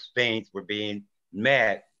that those things were being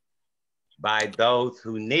met by those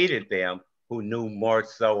who needed them, who knew more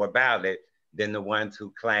so about it than the ones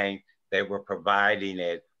who claimed they were providing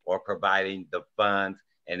it or providing the funds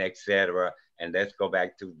and et cetera. And let's go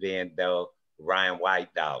back to then the Ryan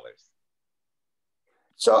White dollars.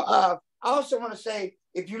 So I also want to say,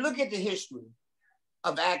 if you look at the history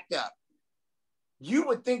of ACT UP, you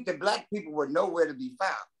would think that Black people were nowhere to be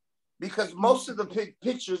found, because most of the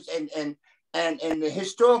pictures and the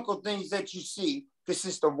historical things that you see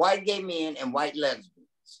consist of white gay men and white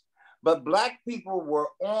lesbians. But Black people were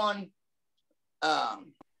on, I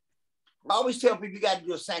always tell people you got to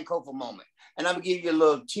do a Sankofa moment. And I'm gonna give you a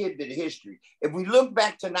little tidbit of history. If we look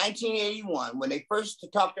back to 1981, when they first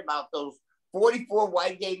talked about those 44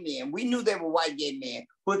 white gay men, we knew they were white gay men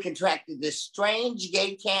who had contracted this strange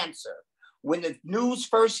gay cancer. When the news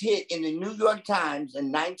first hit in the New York Times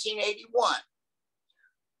in 1981,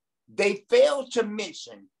 they failed to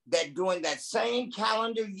mention that during that same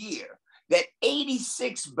calendar year, that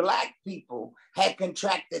 86 Black people had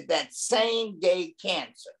contracted that same gay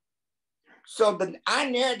cancer. So our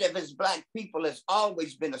narrative as Black people has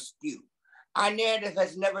always been askew. Our narrative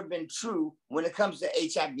has never been true when it comes to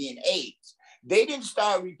HIV and AIDS. They didn't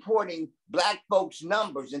start reporting Black folks'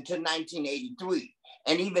 numbers until 1983.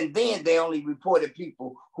 And even then, they only reported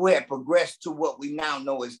people who had progressed to what we now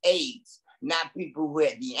know as AIDS, not people who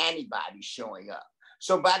had the antibodies showing up.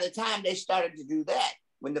 So by the time they started to do that,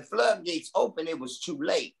 when the floodgates opened, it was too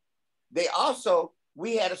late.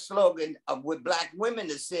 We had a slogan with Black women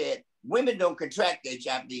that said, women don't contract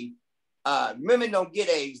HIV, women don't get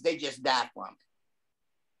AIDS, they just die from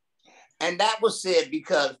it. And that was said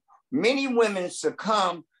because many women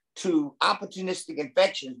succumb to opportunistic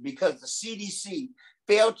infections because the CDC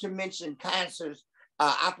failed to mention cancers,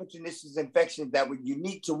 opportunistic infections that were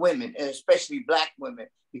unique to women, and especially Black women,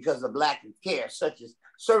 because of lack of care, such as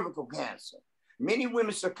cervical cancer. Many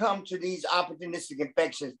women succumb to these opportunistic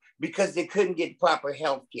infections because they couldn't get proper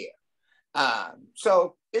health care.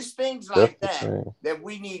 So it's things like that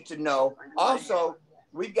we need to know. Also,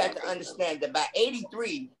 we've got to understand that by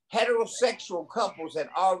 83, heterosexual couples had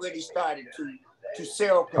already started to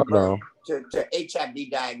seroconvert to HIV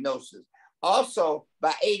diagnosis. Also,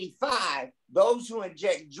 by 85, those who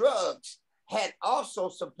inject drugs had also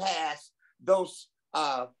surpassed those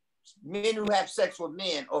men who have sex with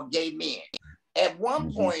men or gay men. At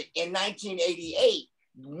one point in 1988,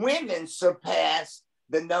 women surpassed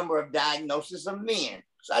the number of diagnoses of men.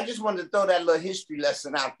 So I just wanted to throw that little history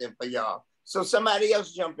lesson out there for y'all. So somebody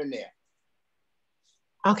else jump in there.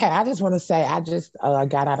 Okay, I just want to say I just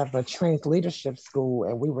got out of a trans leadership school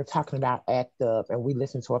and we were talking about ACT UP and we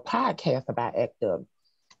listened to a podcast about ACT UP.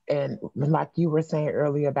 And like you were saying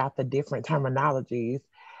earlier about the different terminologies,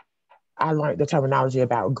 I learned the terminology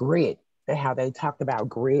about grit and how they talked about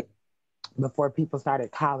grit before people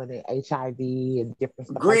started calling it HIV and different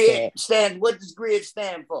stuff like that. What does grit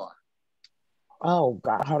stand for? Oh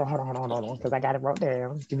God, hold on, because I got it wrote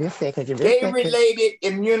down. Give me a second. Gay-related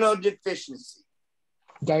immunodeficiency.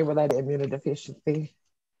 Gay-related immunodeficiency.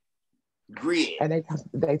 GRID. And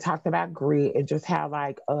they talked about GRID and just how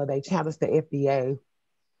like they challenged the FDA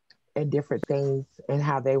and different things and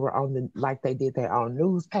how they were on like they did their own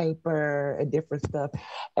newspaper and different stuff.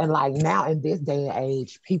 And like now in this day and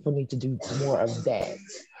age, people need to do more of that.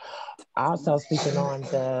 Also speaking on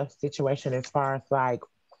the situation as far as like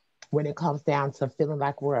when it comes down to feeling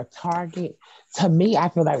like we're a target, to me, I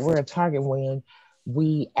feel like we're a target when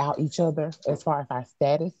we out each other as far as our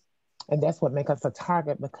status. And that's what makes us a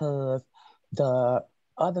target because the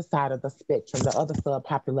other side of the spectrum, the other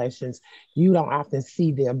subpopulations, you don't often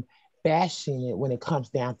see them bashing it when it comes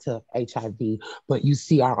down to HIV, but you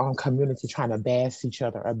see our own community trying to bash each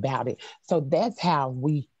other about it. So that's how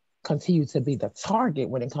we continue to be the target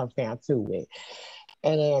when it comes down to it.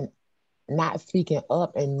 And not speaking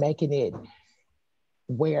up and making it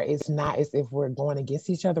where it's not as if we're going against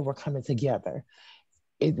each other, we're coming together.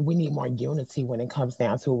 We need more unity when it comes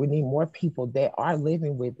down to it. We need more people that are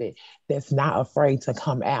living with it that's not afraid to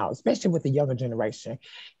come out, especially with the younger generation.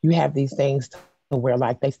 You have these things where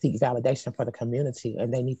like they seek validation for the community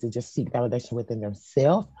and they need to just seek validation within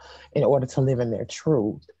themselves in order to live in their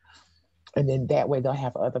truth. And then that way they'll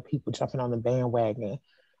have other people jumping on the bandwagon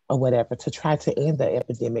or whatever to try to end the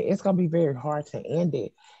epidemic. It's going to be very hard to end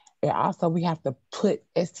it. And also we have to put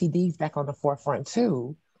STDs back on the forefront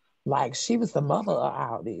too. Like she was the mother of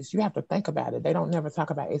all this. You have to think about it. They don't never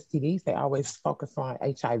talk about STDs. They always focus on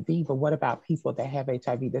HIV. But what about people that have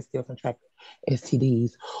HIV that still contract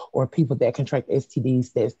STDs, or people that contract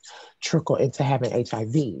STDs that trickle into having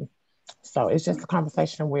HIV? So it's just a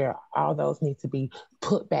conversation where all those need to be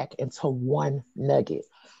put back into one nugget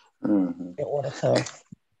in order to.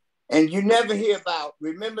 And you never hear about,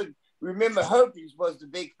 remember herpes was the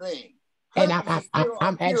big thing. And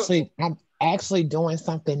I'm actually doing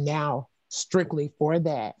something now strictly for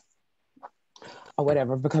that or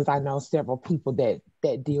whatever, because I know several people that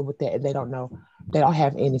deal with that and they don't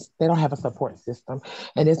have a support system,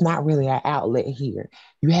 and it's not really an outlet here.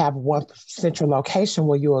 You have one central location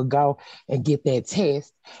where you will go and get that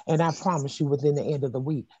test, and I promise you within the end of the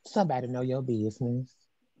week somebody know your business.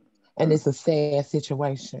 And it's a sad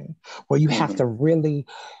situation where you have to really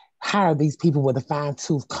hire these people with a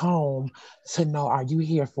fine-tooth comb to know, are you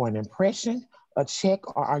here for an impression, a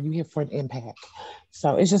check, or are you here for an impact?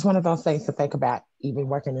 So it's just one of those things to think about, even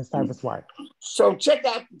working in service work. So check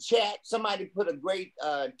out the chat. Somebody put a great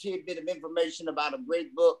tidbit of information about a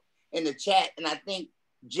great book in the chat. And I think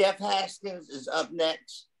Jeff Haskins is up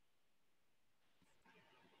next.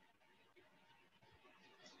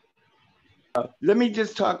 Let me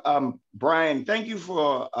just talk, Brian, thank you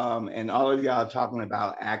for, and all of y'all talking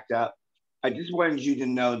about ACT UP. I just wanted you to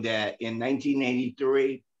know that in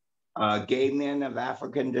 1983, Gay Men of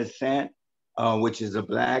African Descent, which is a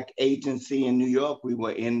Black agency in New York, we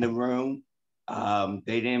were in the room.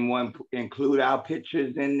 They didn't want to include our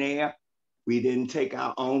pictures in there. We didn't take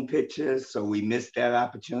our own pictures, so we missed that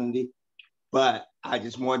opportunity. But I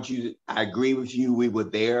just want you, I agree with you. We were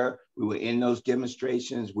there. We were in those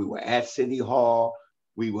demonstrations. We were at City Hall.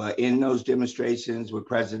 We were in those demonstrations with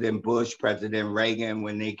President Bush, President Reagan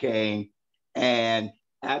when they came. And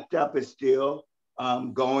ACT UP is still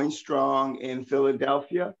going strong in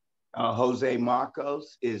Philadelphia. Jose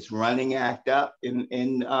Marcos is running ACT UP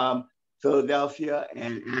in Philadelphia,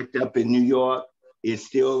 and ACT UP in New York is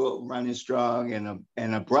still running strong.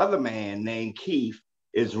 And a brother man named Keith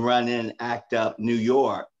is running ACT UP New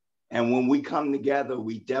York. And when we come together,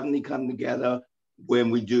 we definitely come together when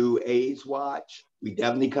we do AIDS Watch. We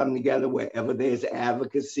definitely come together wherever there's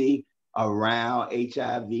advocacy around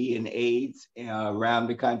HIV and AIDS around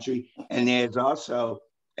the country. And there's also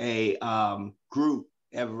a group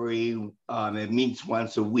it meets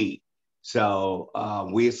once a week. So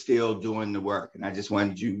we're still doing the work. And I just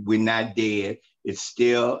wanted you, we're not dead. It's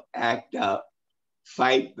still ACT UP,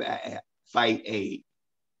 fight back, fight AIDS.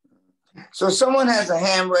 So someone has a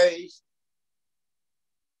hand raised.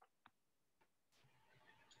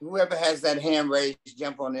 Whoever has that hand raised,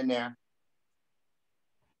 jump on in there.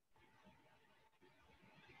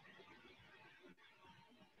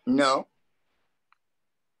 No.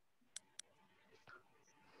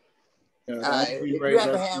 If you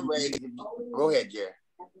have a hand raised, go ahead, Jerry.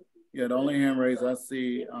 Yeah, the only hand raise I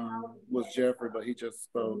see was Jeffrey, but he just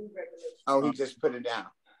spoke. Oh, he just put it down.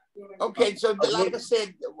 Okay, so like I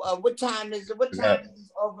said, what time is it? What time is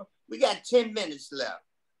it over? We got 10 minutes left.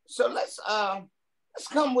 So let's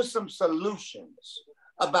come with some solutions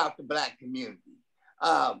about the Black community.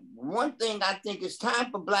 One thing I think it's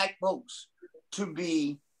time for Black folks to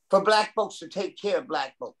be for Black folks to take care of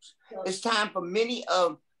Black folks. It's time for many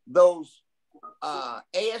of those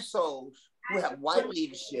ASOs who have white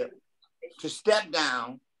leadership to step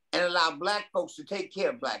down and allow Black folks to take care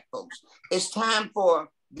of Black folks. It's time for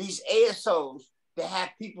these ASOs to have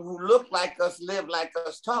people who look like us, live like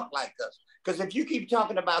us, talk like us. Because if you keep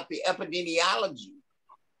talking about the epidemiology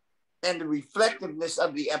and the reflectiveness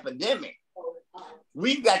of the epidemic,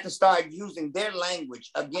 we've got to start using their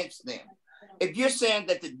language against them. If you're saying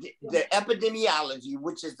that the epidemiology,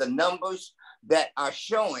 which is the numbers that are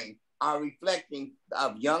showing, are reflecting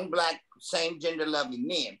of young Black same gender loving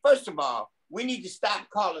men, first of all, we need to stop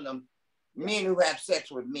calling them men who have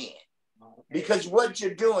sex with men. Because what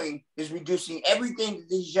you're doing is reducing everything that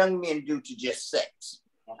these young men do to just sex.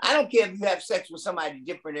 I don't care if you have sex with somebody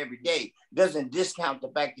different every day, doesn't discount the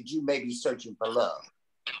fact that you may be searching for love,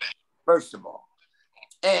 first of all.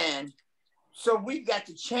 And so we've got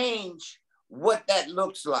to change what that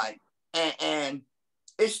looks like. And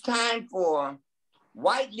it's time for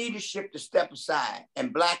white leadership to step aside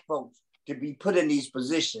and Black folks to be put in these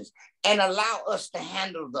positions and allow us to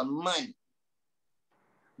handle the money.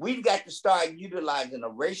 We've got to start utilizing a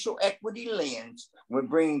racial equity lens when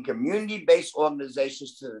bringing community-based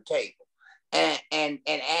organizations to the table and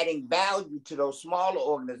adding value to those smaller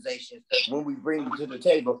organizations when we bring them to the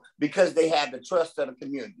table because they have the trust of the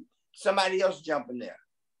community. Somebody else jump in there.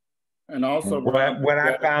 And also, what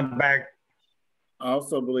I found back. I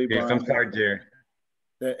also believe, yes, Brian, I'm sorry, Jerry.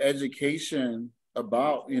 The education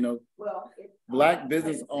about, Black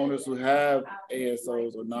business owners who have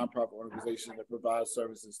ASOs or nonprofit organizations that provide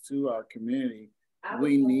services to our community,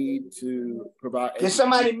 we need to provide. Can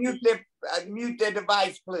somebody mute their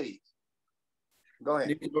device, please? Go ahead.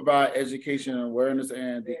 Need to provide education and awareness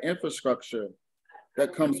and the infrastructure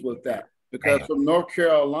that comes with that. Because from North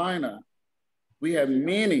Carolina, we have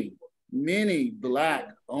many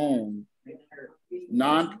Black-owned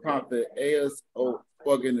nonprofit ASO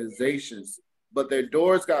organizations, but their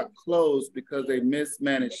doors got closed because they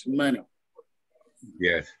mismanaged money.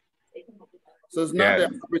 Yes. So it's not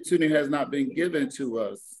that opportunity has not been given to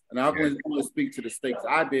us. And I'm going to speak to the states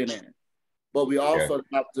I've been in. But we also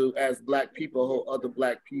have to, as Black people, hold other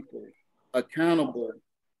Black people accountable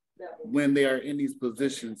when they are in these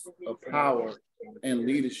positions of power and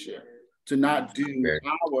leadership to not do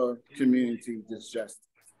our community disjustice.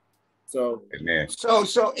 So,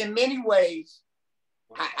 so in many ways,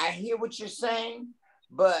 I hear what you're saying,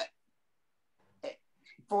 but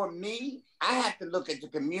for me, I have to look at the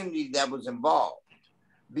community that was involved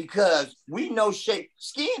because we know skin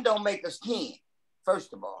don't make us kin,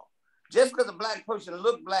 first of all. Just because a Black person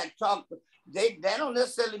look Black, talk, that don't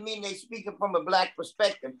necessarily mean they speaking from a Black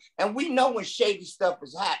perspective. And we know when shady stuff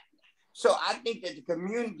is happening. So I think that the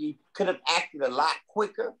community could have acted a lot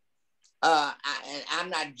quicker. And I'm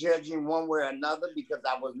not judging one way or another because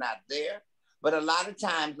I was not there. But a lot of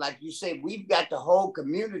times, like you say, we've got the whole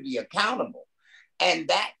community accountable. And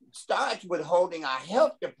that starts with holding our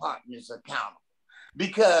health departments accountable.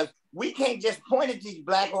 Because we can't just point at these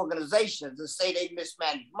Black organizations and say they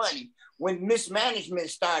mismanage money when mismanagement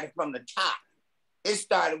started from the top. It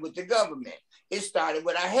started with the government. It started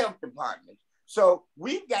with our health departments. So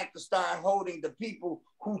we've got to start holding the people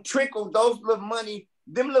who trickle those little money,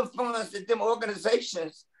 them little funds that them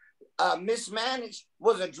organizations mismanaged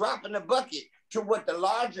was a drop in the bucket to what the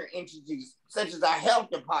larger entities, such as our health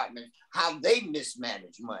department, how they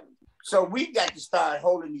mismanage money. So we've got to start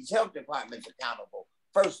holding these health departments accountable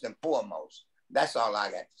first and foremost. That's all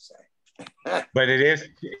I got to say. But it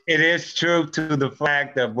is true to the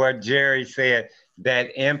fact of what Jerry said, that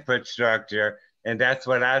infrastructure, and that's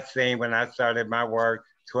what I seen when I started my work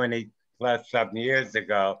 20 plus something years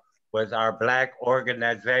ago, was our Black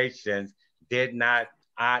organizations did not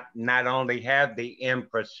only have the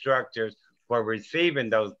infrastructures for receiving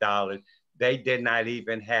those dollars, they did not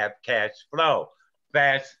even have cash flow.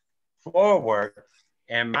 Fast forward,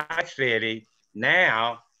 in my city,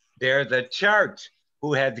 now there's a church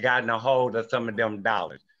who has gotten a hold of some of them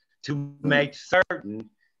dollars to make certain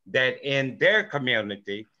that in their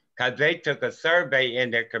community, because they took a survey in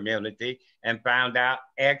their community and found out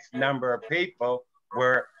X number of people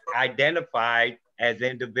were identified as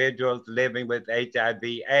individuals living with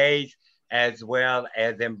HIV/AIDS, as well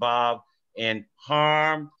as involved in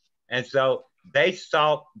harm. And so they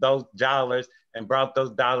sought those dollars and brought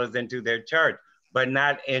those dollars into their church, but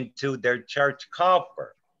not into their church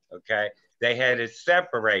coffer, okay? They had it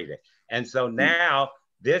separated. And so now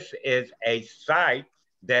this is a site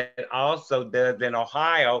that also does in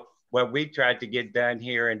Ohio, what we tried to get done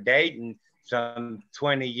here in Dayton some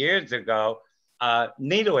 20 years ago,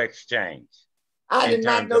 needle exchange. I did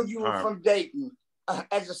not know you were from Dayton.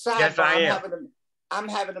 as a sidebar, yes, I am. I'm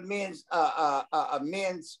having a men's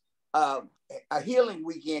a healing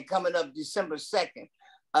weekend coming up December 2nd.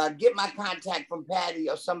 Get my contact from Patty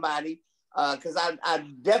or somebody, because I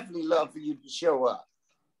definitely love for you to show up.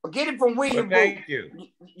 But get it from William Booth. Thank you.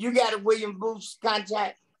 You got a William Booth's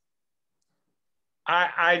contact?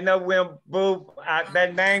 I know William Booth.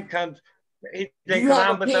 That name comes. He's in Do you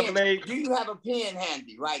have a pen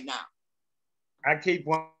handy right now? I keep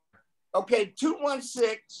one. Okay,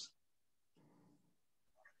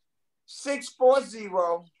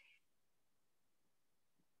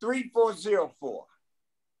 216-640-3404.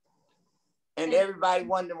 And everybody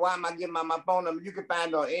wondering why am I giving my phone number? You can find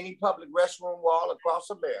it on any public restroom wall across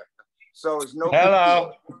America. So it's no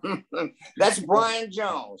Hello. big deal. That's Brian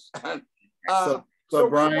Jones. So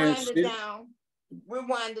Brian, we're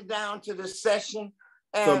winding down to this session.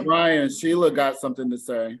 So Brian, Sheila got something to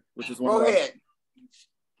say, which is one. Go ahead.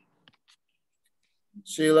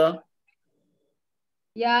 Sheila?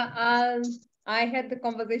 Yeah, I had the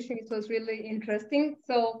conversation. It was really interesting.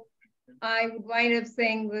 So I would wind up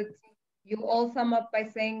saying that you all sum up by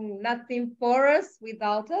saying nothing for us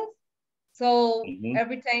without us. So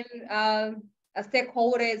every time a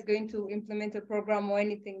stakeholder is going to implement a program or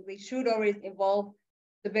anything, they should always involve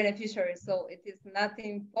the beneficiaries. So it is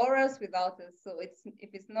nothing for us without us. So it's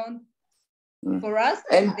if it's not for us,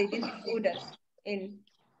 then they didn't include us in.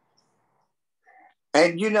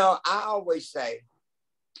 And you know, I always say,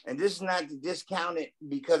 and this is not to discount it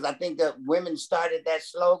because I think that women started that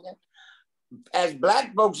slogan. As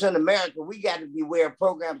Black folks in America, we got to beware of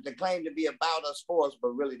programs that claim to be about us, for us, but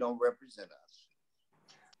really don't represent us.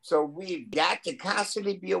 So we've got to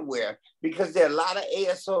constantly be aware, because there are a lot of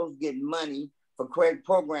ASOs getting money for correct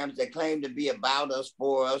programs that claim to be about us,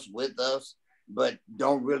 for us, with us, but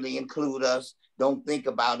don't really include us, don't think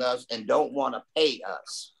about us, and don't want to pay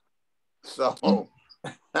us. So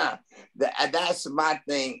that's my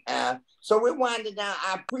thing. So we're winding down.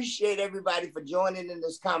 I appreciate everybody for joining in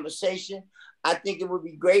this conversation. I think it would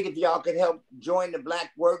be great if y'all could help join the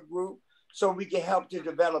Black Work Group so we can help to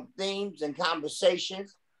develop themes and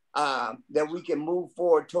conversations that we can move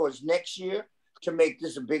forward towards next year to make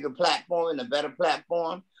this a bigger platform and a better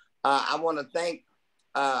platform. I want to thank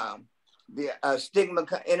the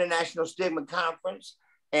International Stigma Conference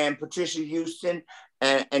and Patricia Houston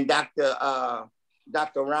and Dr.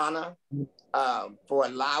 Rana for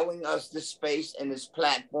allowing us this space and this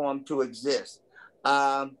platform to exist.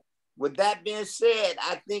 With that being said,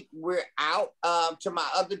 I think we're out. To my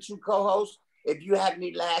other two co-hosts, if you have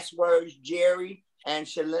any last words, Jerry and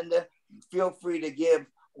Shalinda, feel free to give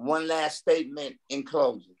one last statement in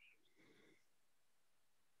closing.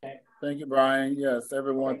 Thank you, Brian. Yes,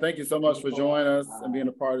 everyone, thank you so much for joining us and being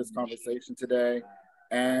a part of this conversation today.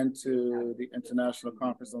 And to the International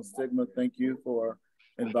Conference on Stigma, thank you for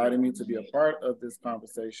inviting me to be a part of this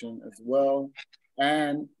conversation as well.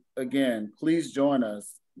 And again, please join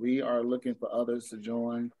us. We are looking for others to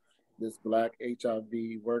join this Black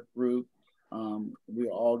HIV work group. We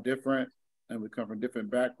are all different and we come from different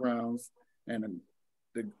backgrounds. And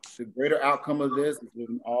the greater outcome of this is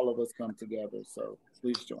when all of us come together. So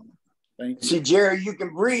please join us. Thank you. See, Jerry, you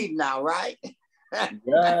can breathe now, right?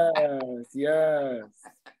 Yes, yes.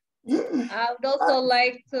 I would also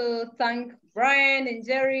like to thank Brian and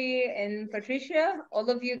Jerry and Patricia. All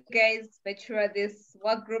of you guys made sure this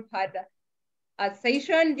work group had a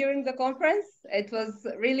session during the conference. It was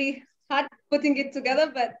really hard putting it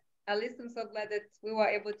together, but at least I'm so glad that we were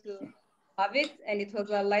able to have it, and it was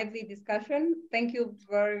a lively discussion. Thank you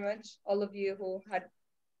very much, all of you who had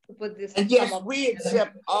to put this. And yes, we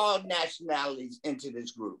accept all nationalities into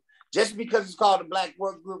this group. Just because it's called a Black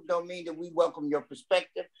Work Group don't mean that we welcome your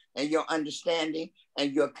perspective and your understanding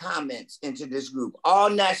and your comments into this group. All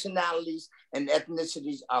nationalities and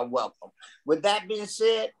ethnicities are welcome. With that being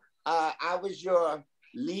said, I was your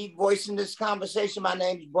lead voice in this conversation. My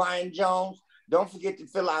name is Brian Jones. Don't forget to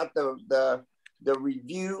fill out the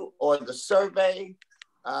review or the survey.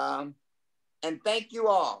 And thank you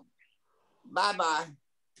all. Bye-bye.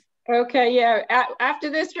 Okay, yeah.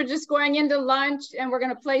 After this, we're just going into lunch and we're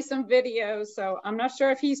going to play some videos. So I'm not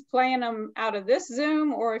sure if he's playing them out of this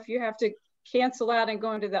Zoom or if you have to cancel out and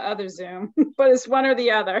go into the other Zoom, but it's one or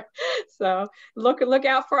the other. So look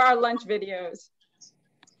out for our lunch videos.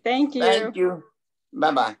 Thank you. Thank you.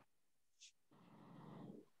 Bye-bye.